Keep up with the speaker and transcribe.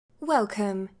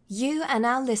Welcome. You are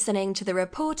now listening to the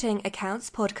Reporting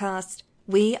Accounts podcast.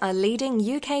 We are leading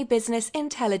UK business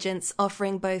intelligence,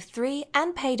 offering both free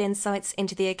and paid insights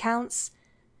into the accounts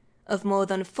of more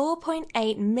than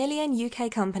 4.8 million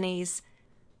UK companies.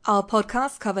 Our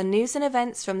podcasts cover news and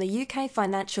events from the UK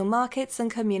financial markets and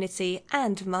community,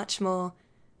 and much more.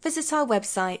 Visit our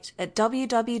website at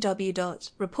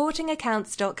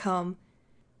www.reportingaccounts.com.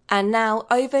 And now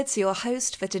over to your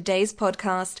host for today's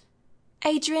podcast,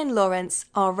 Adrian Lawrence,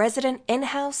 our resident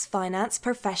in-house finance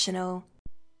professional.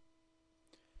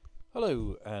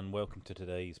 Hello and welcome to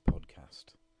today's podcast.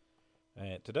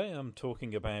 Today I'm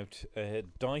talking about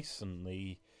Dyson,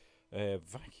 the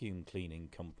vacuum cleaning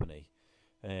company.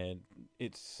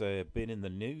 It's been in the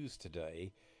news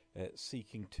today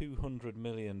seeking £200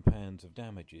 million of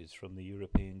damages from the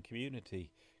European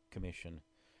Community Commission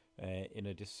in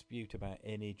a dispute about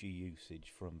energy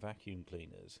usage from vacuum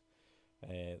cleaners.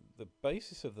 The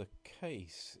basis of the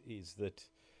case is that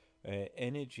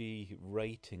energy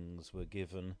ratings were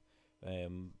given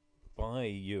by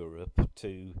Europe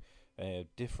to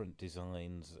different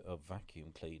designs of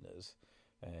vacuum cleaners.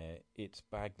 Its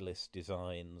bagless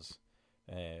designs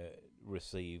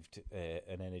received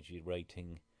an energy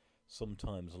rating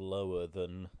sometimes lower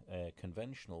than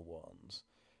conventional ones,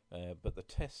 but the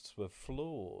tests were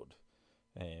flawed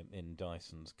in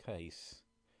Dyson's case.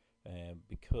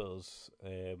 Because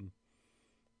the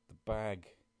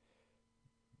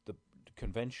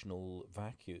conventional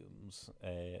vacuums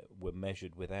were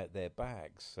measured without their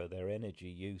bags, so their energy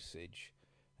usage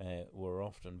were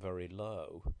often very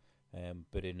low,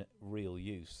 but in real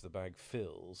use the bag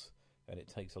fills and it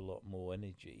takes a lot more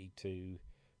energy to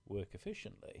work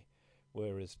efficiently,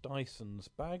 whereas Dyson's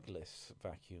bagless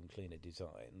vacuum cleaner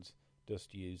designs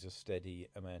just use a steady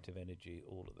amount of energy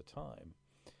all of the time.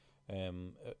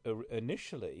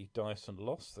 Initially, Dyson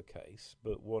lost the case,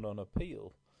 but won on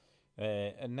appeal,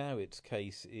 and now its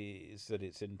case is that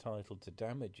it's entitled to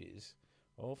damages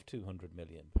of £200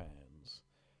 million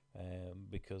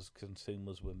because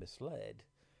consumers were misled,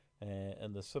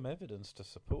 and there's some evidence to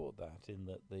support that in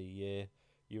that the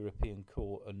European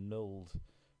Court annulled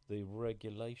the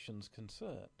regulations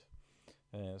concerned.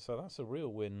 So that's a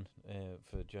real win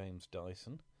for James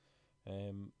Dyson,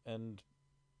 and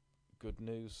good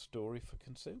news story for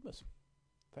consumers.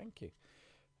 Thank you.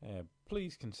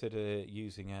 Please consider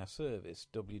using our service,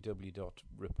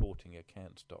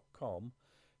 www.reportingaccounts.com.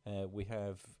 We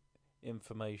have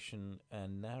information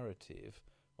and narrative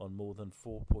on more than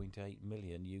 4.8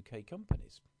 million UK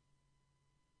companies.